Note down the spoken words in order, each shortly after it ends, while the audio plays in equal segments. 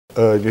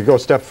You go a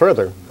step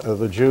further.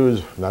 The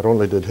Jews, not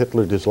only did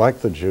Hitler dislike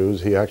the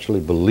Jews, he actually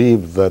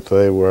believed that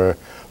they were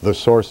the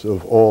source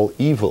of all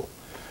evil,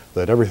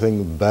 that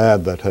everything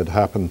bad that had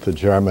happened to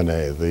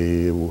Germany,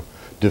 the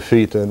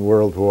defeat in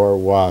World War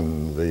I,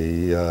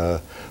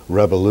 the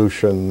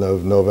revolution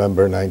of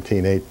November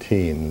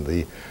 1918,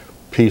 the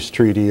peace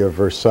treaty of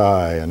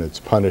Versailles and its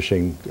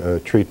punishing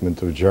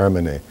treatment of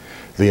Germany,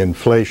 the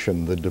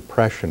inflation, the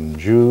depression,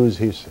 Jews,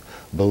 he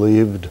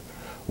believed,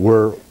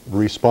 were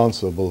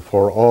responsible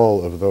for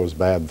all of those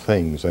bad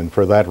things, and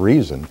for that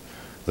reason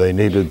they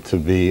needed to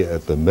be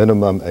at the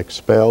minimum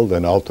expelled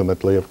and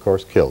ultimately, of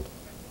course, killed.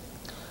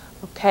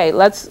 Okay,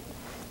 let's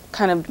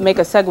kind of make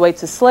a segue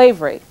to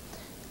slavery.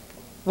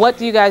 What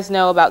do you guys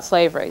know about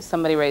slavery?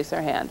 Somebody raise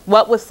their hand.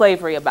 What was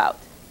slavery about?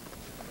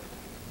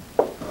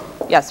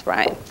 Yes,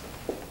 Brian.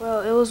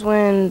 Well, it was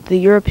when the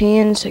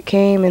Europeans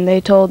came and they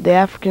told the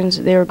Africans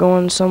that they were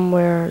going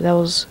somewhere that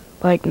was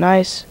like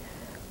nice,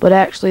 but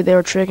actually they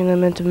were tricking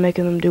them into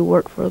making them do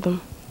work for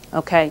them.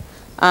 Okay.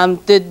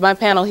 Did my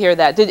panel hear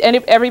that? Did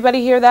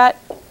everybody hear that?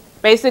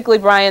 Basically,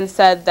 Brian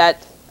said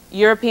that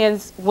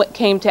Europeans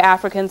came to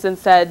Africans and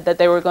said that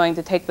they were going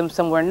to take them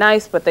somewhere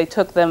nice, but they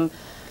took them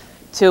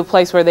to a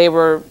place where they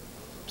were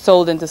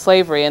sold into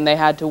slavery and they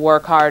had to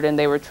work hard and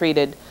they were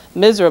treated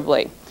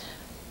miserably.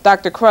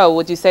 Dr. Crow,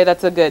 would you say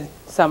that's a good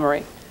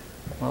summary?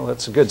 Well,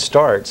 that's a good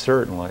start,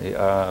 certainly.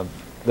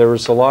 There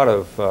was a lot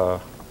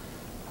of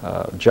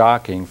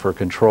jockeying for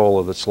control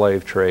of the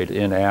slave trade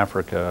in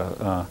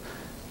Africa,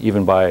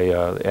 even by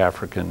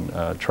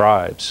African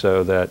tribes,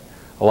 so that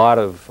a lot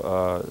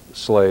of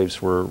slaves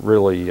were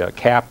really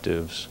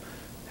captives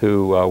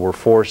who were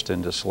forced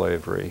into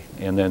slavery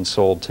and then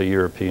sold to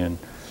European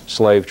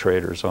slave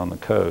traders on the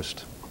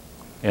coast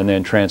and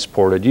then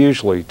transported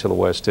usually to the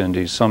West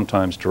Indies,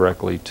 sometimes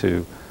directly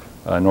to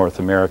North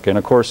America. And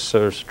of course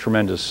there's a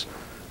tremendous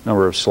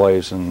number of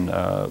slaves in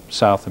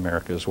South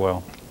America as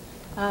well.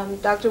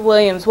 Dr.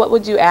 Williams, what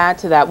would you add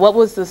to that?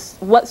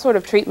 What sort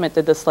of treatment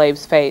did the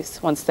slaves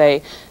face once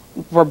they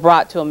were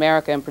brought to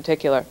America in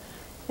particular?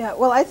 Yeah,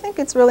 well, I think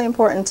it's really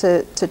important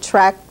to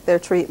track their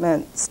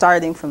treatment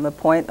starting from the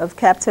point of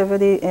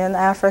captivity in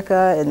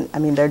Africa. And I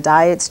mean, their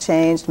diets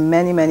changed.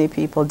 Many, many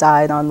people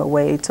died on the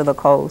way to the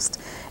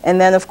coast.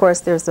 And then, of course,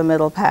 there's the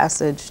Middle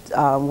Passage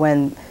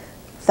when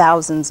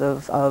thousands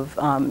of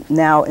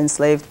now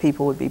enslaved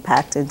people would be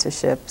packed into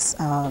ships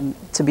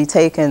to be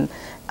taken.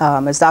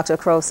 As Dr.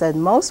 Crow said,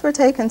 most were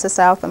taken to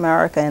South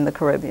America and the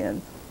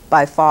Caribbean,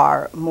 by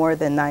far, more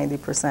than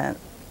 90%.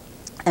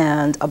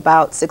 And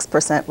about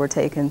 6% were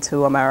taken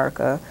to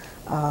America,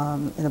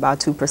 and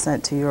about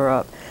 2% to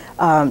Europe.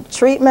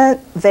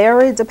 Treatment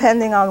varied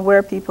depending on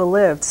where people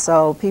lived.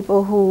 So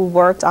people who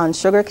worked on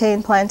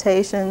sugarcane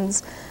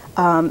plantations,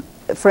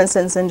 for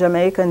instance, in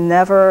Jamaica,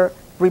 never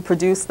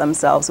reproduced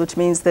themselves, which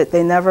means that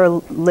they never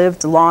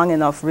lived long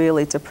enough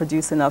really to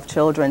produce enough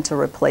children to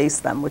replace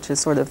them, which is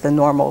sort of the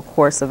normal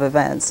course of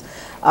events.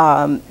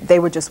 They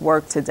would just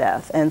work to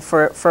death. And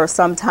for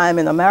some time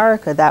in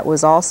America, that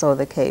was also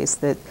the case,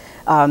 that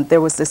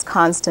there was this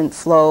constant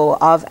flow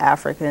of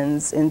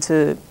Africans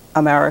into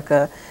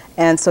America,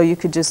 and so you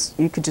could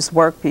just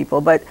work people.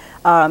 But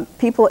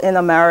people in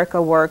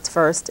America worked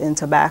first in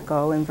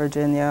tobacco in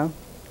Virginia.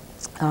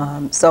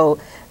 So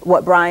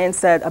what Brian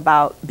said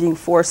about being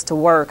forced to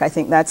work, I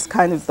think that's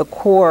kind of the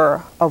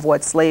core of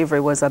what slavery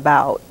was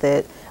about,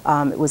 that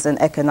it was an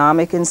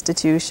economic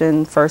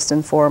institution first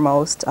and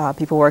foremost.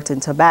 People worked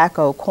in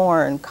tobacco,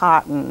 corn,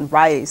 cotton,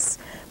 rice,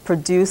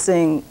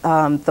 producing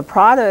the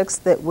products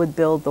that would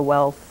build the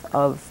wealth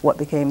of what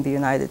became the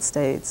United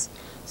States.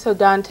 So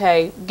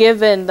Dante,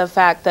 given the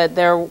fact that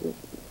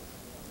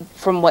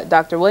from what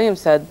Dr.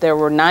 Williams said, there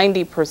were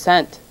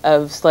 90%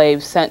 of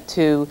slaves sent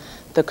to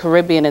the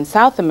Caribbean and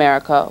South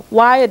America,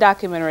 why a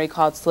documentary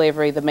called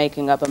Slavery: The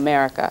Making of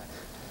America?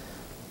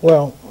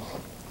 Well,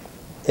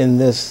 in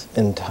this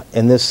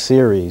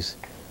series,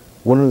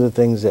 one of the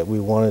things that we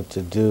wanted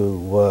to do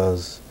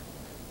was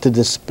to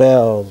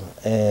dispel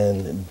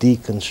and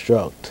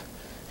deconstruct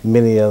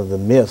many of the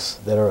myths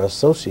that are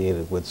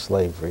associated with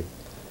slavery.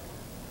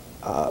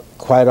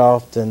 Quite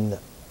often,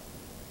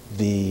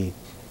 the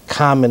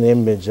common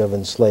image of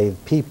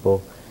enslaved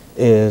people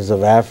is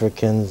of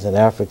Africans and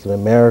African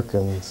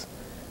Americans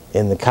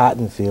in the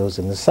cotton fields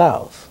in the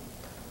South.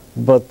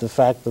 But the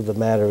fact of the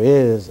matter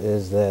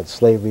is that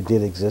slavery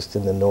did exist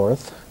in the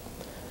North.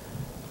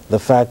 The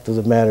fact of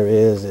the matter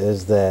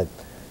is that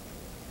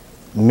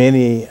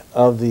many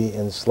of the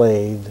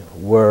enslaved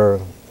were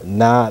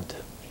not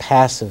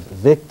passive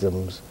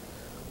victims,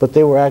 but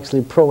they were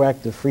actually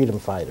proactive freedom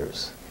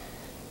fighters.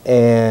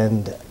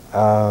 And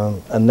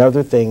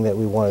another thing that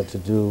we wanted to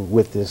do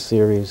with this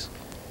series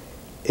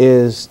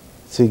is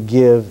to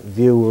give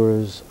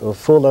viewers a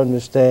full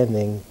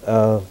understanding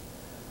of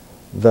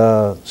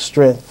the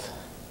strength,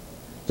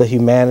 the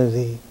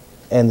humanity,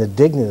 and the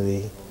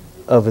dignity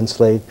of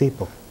enslaved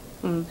people.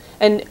 Mm.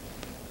 And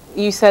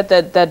you said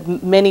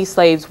that many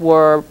slaves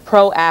were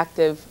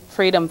proactive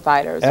freedom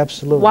fighters.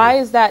 Absolutely. Why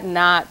is that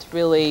not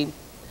really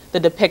the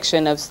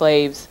depiction of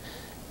slaves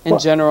in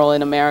general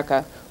in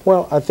America?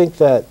 Well, I think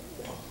that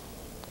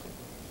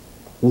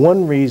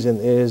one reason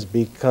is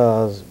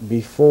because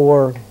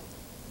before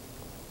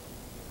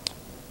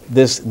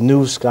this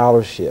new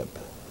scholarship,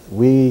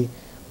 we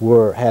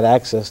had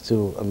access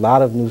to a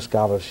lot of new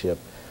scholarship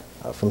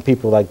from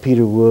people like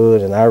Peter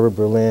Wood and Ira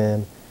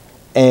Berlin,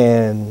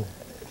 and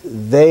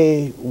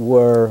they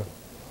were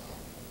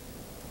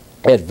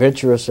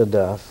adventurous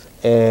enough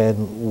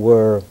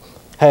and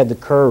had the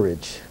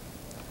courage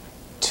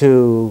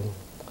to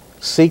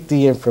seek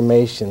the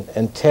information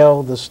and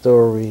tell the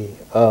story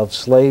of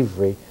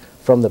slavery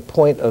from the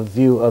point of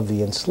view of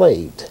the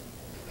enslaved.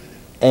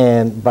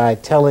 And by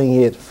telling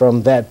it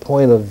from that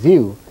point of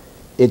view,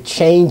 it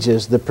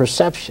changes the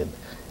perception.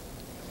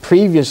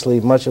 Previously,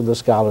 much of the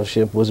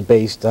scholarship was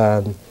based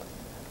on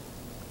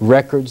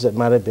records that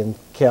might have been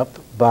kept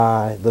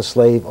by the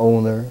slave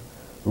owner,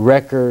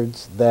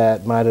 records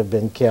that might have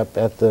been kept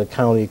at the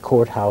county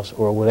courthouse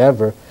or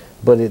whatever,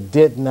 but it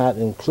did not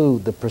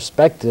include the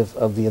perspective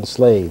of the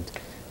enslaved.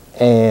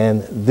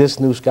 And this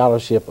new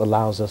scholarship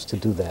allows us to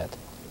do that.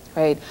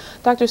 Right.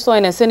 Dr.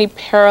 Sloinus, any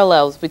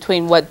parallels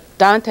between what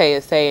Dante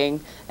is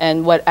saying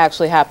and what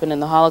actually happened in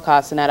the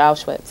Holocaust and at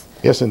Auschwitz?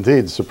 Yes,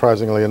 indeed.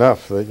 Surprisingly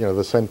enough,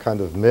 the same kind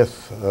of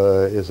myth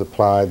is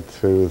applied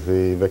to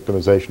the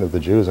victimization of the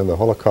Jews in the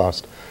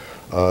Holocaust.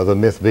 The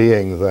myth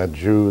being that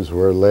Jews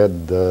were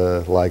led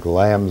like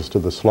lambs to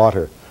the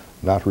slaughter,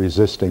 not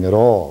resisting at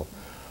all.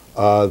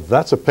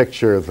 That's a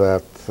picture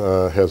that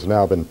has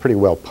now been pretty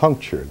well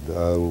punctured.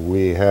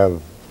 We have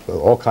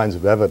all kinds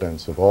of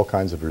evidence of all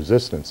kinds of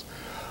resistance.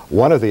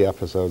 One of the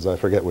episodes, I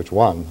forget which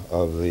one,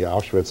 of the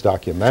Auschwitz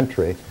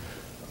documentary,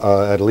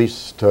 at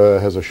least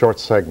has a short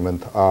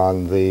segment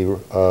on the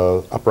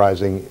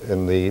uprising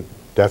in the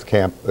death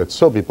camp at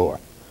Sobibor.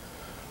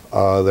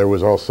 There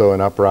was also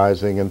an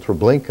uprising in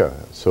Treblinka.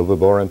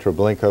 Sobibor and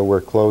Treblinka were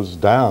closed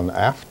down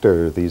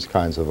after these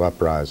kinds of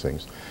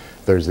uprisings.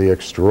 There's the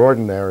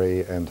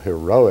extraordinary and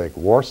heroic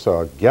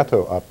Warsaw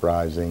Ghetto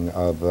uprising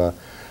of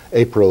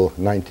April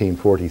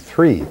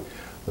 1943.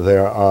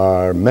 There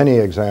are many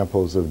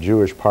examples of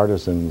Jewish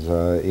partisans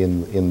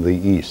in the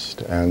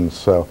East, and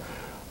so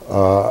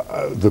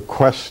the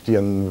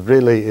question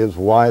really is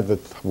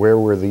where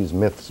were these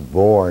myths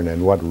born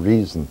and what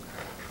reason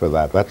for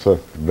that? That's a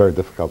very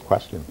difficult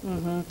question.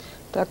 Mm-hmm.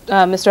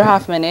 Mr.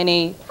 Hoffman,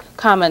 any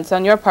comments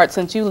on your part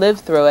since you lived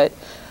through it?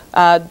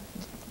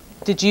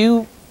 Did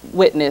you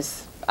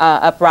witness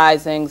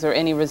uprisings or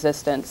any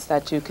resistance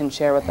that you can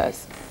share with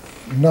us?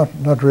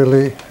 Not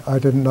really. I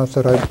didn't know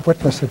that I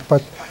witnessed it,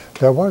 but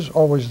there was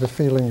always the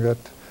feeling that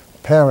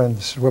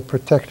parents were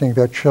protecting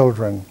their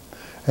children,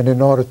 and in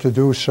order to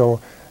do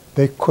so,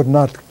 they could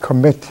not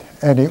commit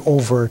any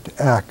overt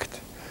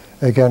act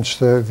against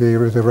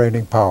the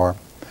reigning power.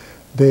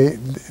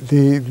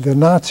 The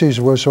Nazis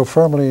were so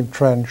firmly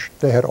entrenched,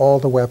 they had all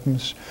the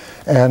weapons,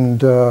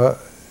 and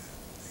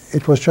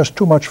it was just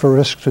too much of a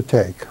risk to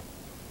take.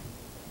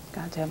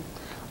 Gotcha.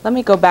 Let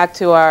me go back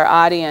to our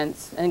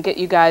audience and get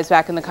you guys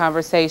back in the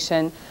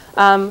conversation.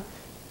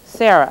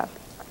 Sarah,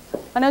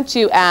 why don't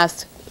you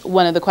ask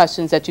one of the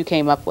questions that you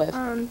came up with?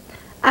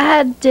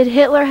 Did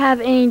Hitler have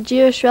any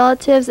Jewish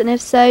relatives, and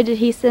if so, did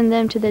he send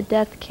them to the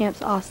death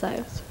camps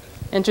also?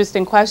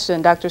 Interesting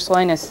question. Dr.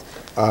 Sloinus.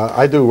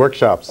 I do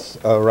workshops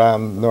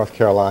around North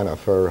Carolina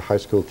for high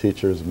school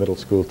teachers, middle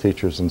school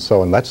teachers, and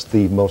so on. That's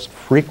the most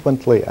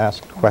frequently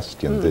asked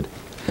question.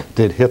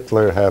 Did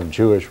Hitler have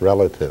Jewish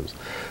relatives?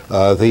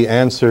 The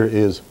answer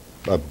is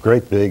a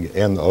great big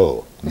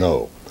N-O,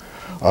 no.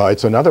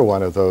 It's another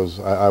one of those,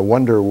 I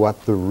wonder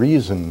what the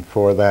reason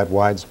for that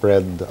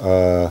widespread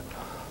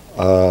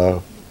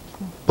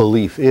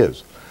belief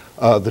is.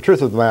 The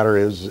truth of the matter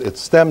is it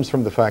stems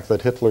from the fact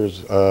that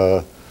Hitler's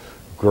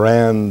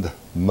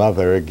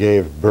grandmother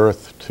gave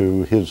birth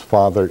to his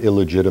father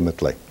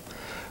illegitimately.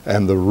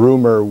 And the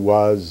rumor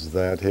was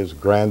that his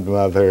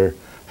grandmother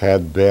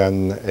had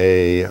been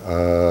a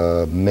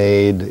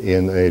maid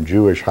in a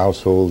Jewish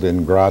household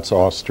in Graz,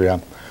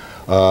 Austria.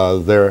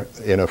 They're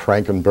in a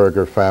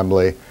Frankenberger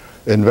family.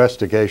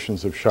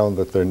 Investigations have shown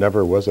that there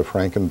never was a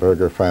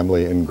Frankenberger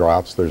family in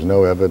Graz. There's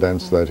no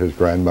evidence that his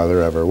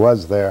grandmother ever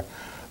was there,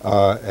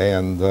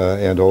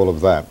 and all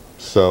of that.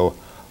 So,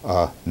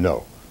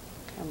 no.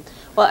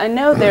 Well, I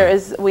know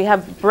we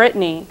have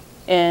Brittany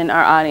in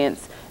our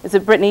audience. Is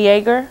it Brittany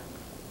Yeager?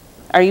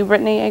 Are you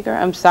Brittany Yeager?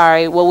 I'm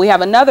sorry. Well, we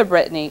have another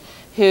Brittany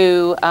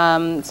who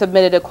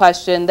submitted a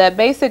question that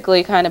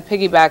basically kind of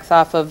piggybacks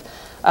off of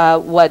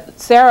what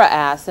Sarah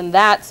asked, and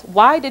that's,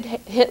 why did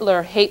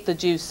Hitler hate the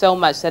Jews so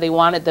much that he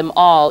wanted them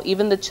all,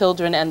 even the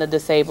children and the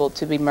disabled,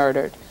 to be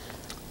murdered?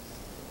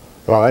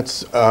 Well,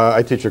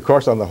 I teach a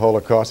course on the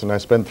Holocaust, and I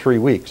spend 3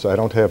 weeks. I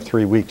don't have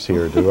 3 weeks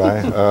here, do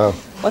I?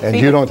 And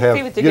you don't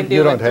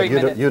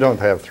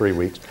have 3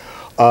 weeks.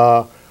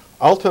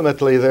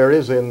 Ultimately, there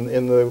is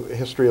in the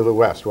history of the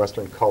West,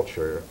 Western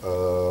culture,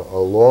 a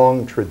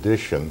long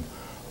tradition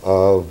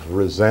of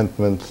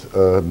resentment,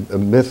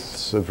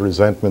 myths of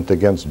resentment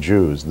against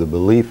Jews, the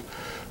belief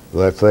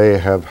that they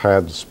have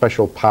had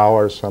special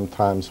power,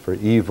 sometimes for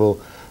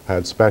evil,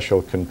 had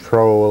special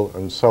control,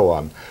 and so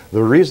on.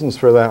 The reasons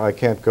for that I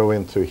can't go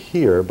into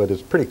here, but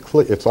it's pretty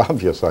clear, it's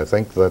obvious, I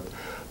think, that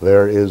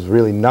there is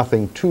really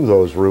nothing to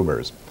those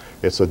rumors.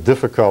 It's a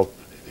difficult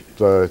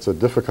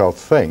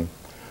thing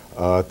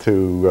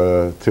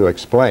to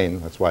explain.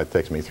 That's why it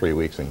takes me 3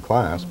 weeks in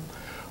class.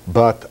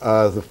 But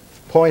the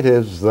point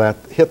is that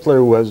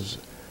Hitler was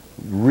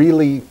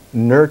really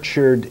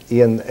nurtured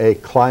in a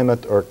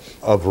climate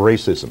of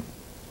racism.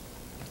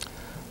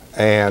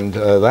 And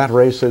that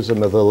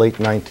racism of the late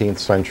 19th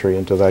century,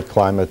 into that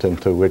climate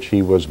into which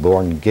he was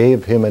born,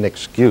 gave him an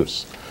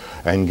excuse,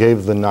 and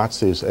gave the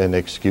Nazis an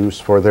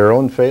excuse for their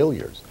own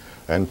failures,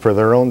 and for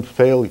their own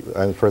failings,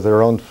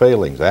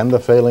 and the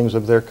failings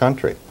of their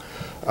country,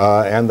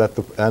 and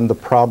the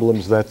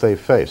problems that they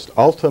faced.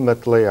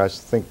 Ultimately, I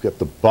think at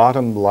the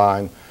bottom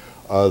line,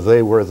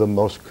 they were the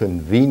most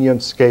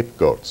convenient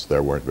scapegoats.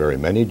 There weren't very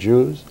many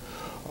Jews.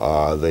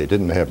 They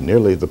didn't have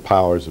nearly the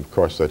powers, of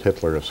course, that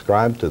Hitler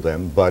ascribed to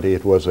them, but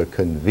it was a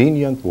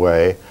convenient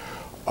way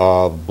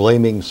of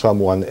blaming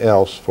someone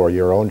else for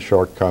your own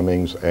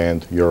shortcomings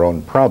and your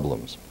own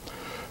problems.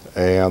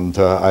 And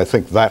I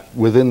think that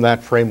within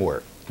that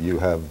framework, you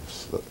have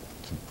to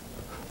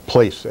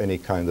place any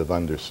kind of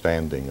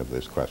understanding of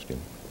this question.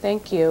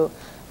 Thank you.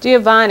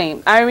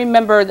 Giovanni, I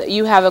remember that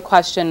you have a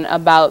question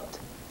about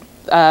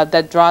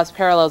that draws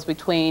parallels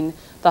between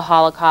the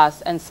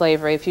Holocaust and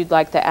slavery. If you'd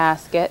like to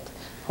ask it.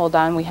 Hold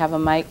on, we have a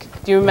mic.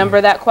 Do you remember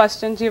that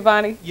question,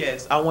 Giovanni?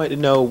 Yes, I wanted to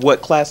know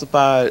what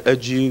classified a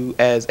Jew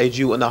as a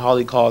Jew in the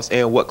Holocaust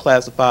and what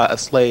classified a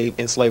slave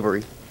in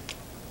slavery.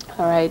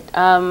 All right.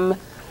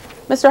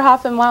 Mr.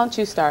 Hoffman, why don't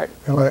you start?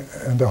 Well,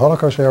 in the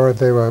Holocaust era,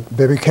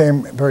 they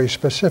became very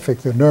specific.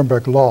 The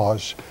Nuremberg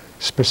laws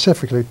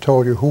specifically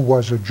told you who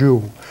was a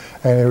Jew.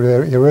 And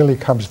it really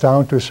comes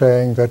down to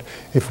saying that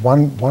if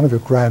one of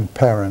your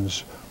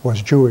grandparents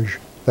was Jewish,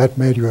 that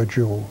made you a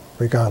Jew,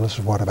 regardless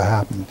of whatever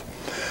happened.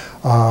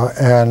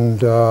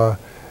 The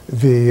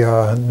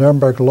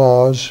Nuremberg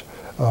laws,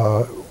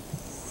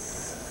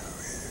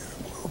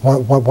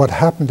 what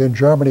happened in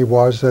Germany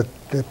was that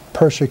the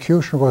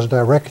persecution was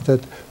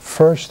directed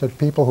first at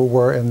people who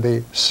were in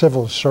the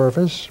civil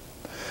service,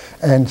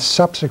 and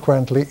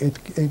subsequently it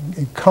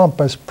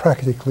encompassed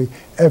practically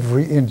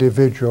every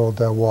individual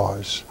there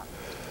was.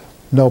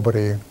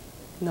 Nobody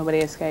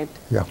escaped.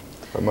 Yeah.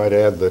 I might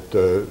add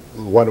that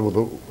one of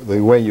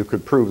the way you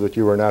could prove that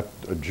you were not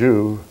a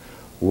Jew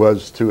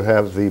was to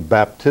have the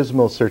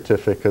baptismal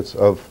certificates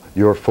of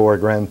your 4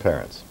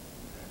 grandparents.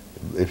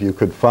 If you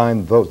could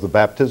find those, the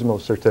baptismal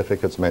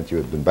certificates meant you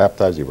had been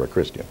baptized, you were a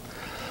Christian.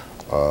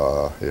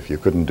 If you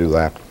couldn't do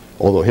that,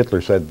 although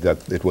Hitler said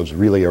that it was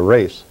really a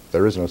race,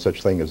 there is no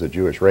such thing as a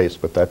Jewish race,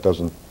 but that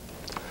doesn't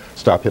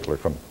stop Hitler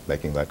from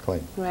making that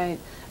claim. Right.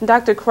 And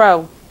Dr.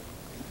 Crow,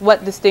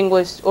 what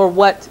distinguished or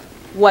what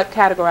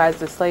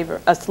categorized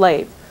a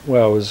slave?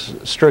 Well, it was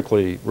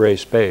strictly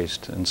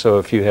race-based, and so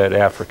if you had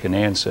African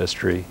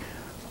ancestry,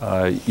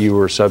 you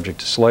were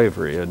subject to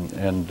slavery.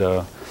 And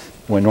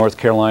when North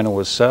Carolina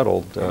was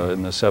settled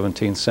in the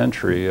 17th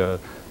century,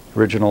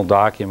 original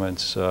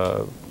documents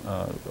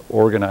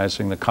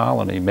organizing the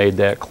colony made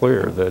that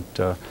clear,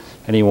 that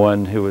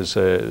anyone who was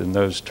in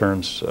those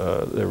terms,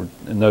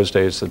 in those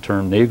days the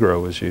term Negro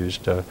was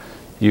used,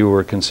 you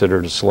were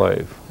considered a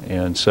slave.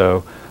 And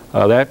so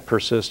that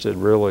persisted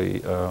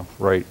really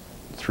right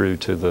through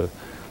to the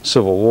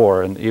Civil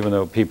War, and even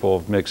though people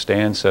of mixed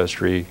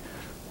ancestry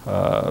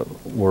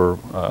were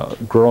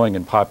growing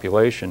in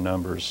population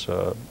numbers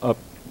up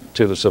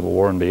to the Civil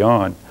War and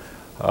beyond,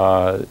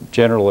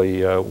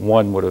 generally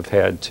one would have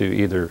had to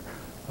either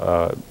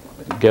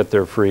get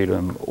their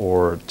freedom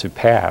or to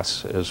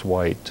pass as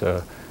white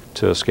to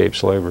escape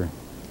slavery.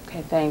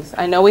 Okay, thanks.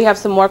 I know we have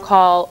some more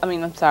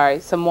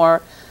some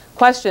more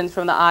questions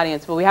from the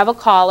audience, but we have a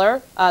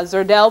caller,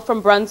 Zerdell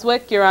from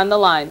Brunswick. You're on the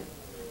line.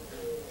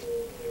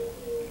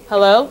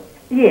 Hello?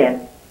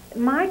 Yes.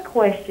 My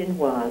question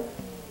was,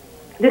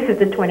 this is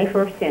the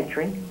 21st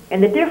century,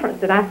 and the difference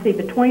that I see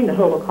between the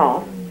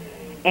Holocaust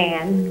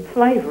and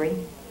slavery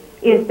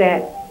is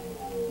that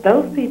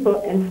those people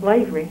in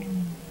slavery,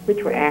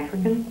 which were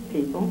African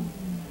people,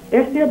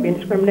 they're still being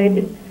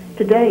discriminated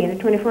today in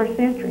the 21st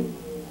century.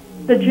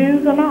 The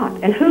Jews are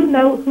not. And who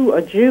knows who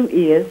a Jew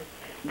is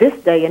this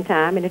day and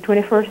time in the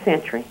 21st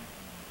century?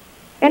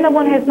 And no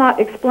one has not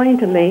explained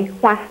to me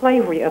why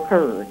slavery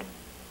occurred.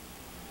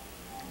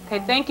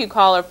 Okay, thank you,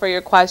 caller, for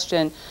your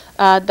question.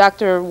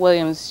 Dr.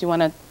 Williams, do you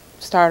want to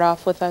start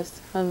off with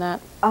us on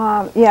that?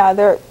 Yeah,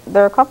 there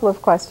are a couple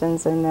of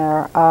questions in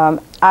there.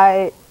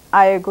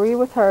 I agree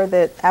with her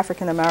that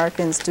African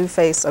Americans do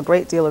face a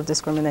great deal of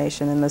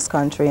discrimination in this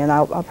country, and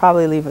I'll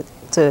probably leave it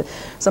to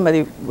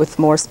somebody with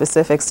more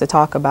specifics to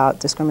talk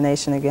about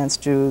discrimination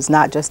against Jews,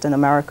 not just in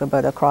America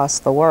but across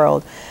the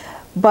world.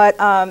 But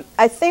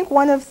I think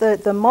one of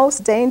the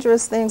most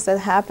dangerous things that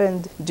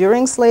happened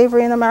during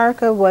slavery in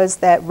America was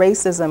that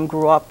racism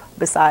grew up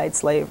beside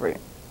slavery.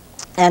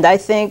 And I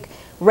think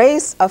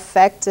race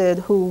affected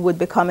who would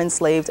become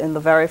enslaved in the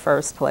very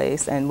first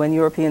place. And when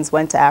Europeans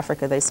went to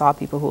Africa, they saw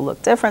people who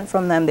looked different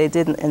from them. They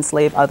didn't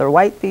enslave other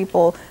white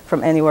people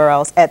from anywhere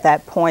else at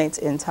that point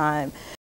in time.